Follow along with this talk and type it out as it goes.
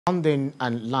Funding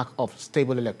and lack of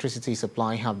stable electricity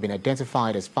supply have been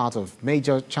identified as part of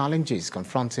major challenges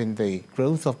confronting the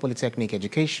growth of polytechnic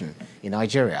education in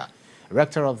Nigeria.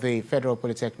 Rector of the Federal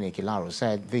Polytechnic Ilaro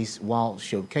said this while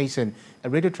showcasing a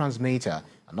radio transmitter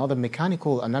and other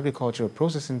mechanical and agricultural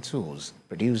processing tools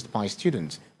produced by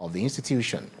students of the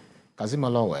institution.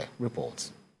 Kazimalowe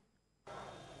reports.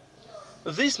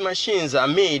 These machines are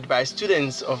made by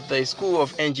students of the School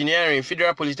of Engineering,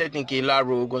 Federal Polytechnic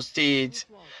Ilaro, Ogun State.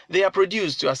 They are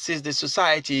produced to assist the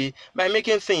society by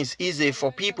making things easy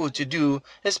for people to do,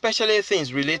 especially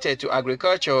things related to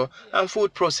agriculture and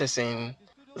food processing.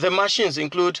 The machines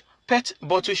include PET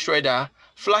bottle shredder,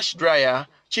 flash dryer,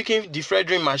 chicken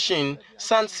defeathering machine,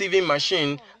 sand sieving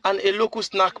machine, and a local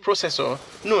snack processor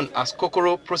known as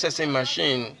Kokoro processing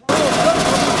machine.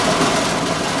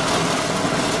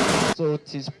 So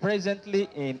it is presently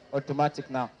in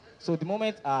automatic now. So the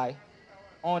moment I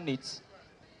on it,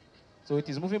 so it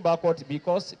is moving backward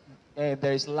because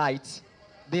there is light,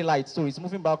 daylight, so it's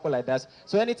moving backward like that.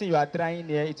 So anything you are trying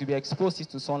here, it will be exposed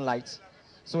to sunlight.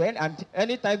 So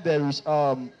anytime there is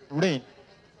rain,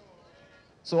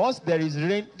 so once there is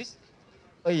rain,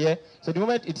 so the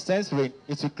moment it sends rain,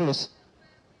 it will close.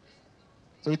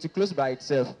 So it will close by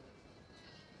itself.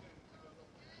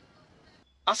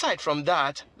 Aside from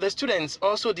that, the students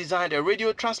also designed a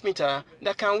radio transmitter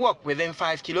that can work within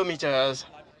 5 kilometers.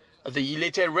 The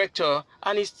elated rector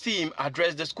and his team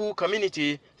addressed the school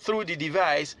community through the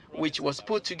device, which was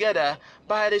put together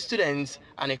by the students,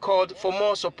 and he called for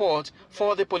more support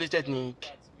for the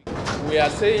Polytechnic. We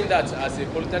are saying that as a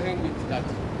Polytechnic that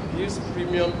gives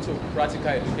premium to practical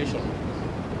education,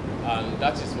 and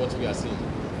that is what we are seeing.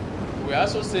 We are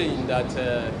also saying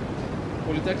that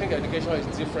Polytechnic education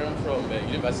is different from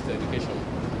university education.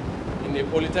 In a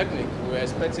Polytechnic, we are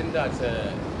expecting that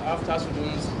after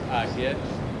students are here,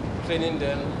 training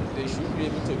them, they should be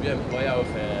able to be employer of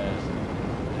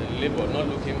labor, not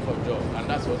looking for a job, and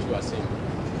that's what you are seeing.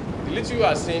 The little you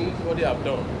are seeing, what they have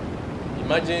done,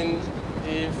 imagine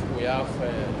if we have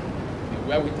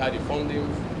where we had the funding,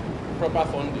 proper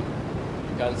funding,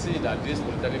 you can see that this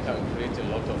Polytechnic can create a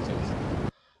lot of things.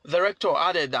 The rector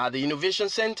added that the Innovation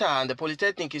Center and the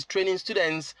Polytechnic is training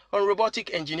students on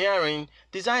robotic engineering,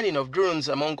 designing of drones,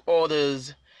 among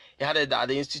others. He added that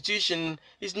the institution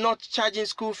is not charging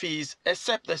school fees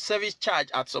except the service charge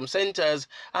at some centers,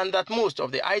 and that most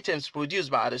of the items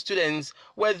produced by the students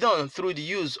were done through the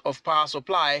use of power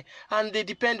supply, and they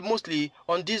depend mostly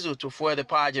on diesel to fuel the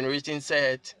power generating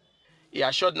set. He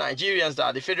assured Nigerians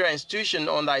that the federal institution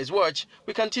under his watch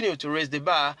will continue to raise the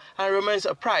bar and remains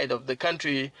a pride of the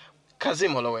country.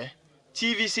 Kazimalowe,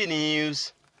 TVC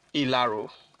News, Ilaro.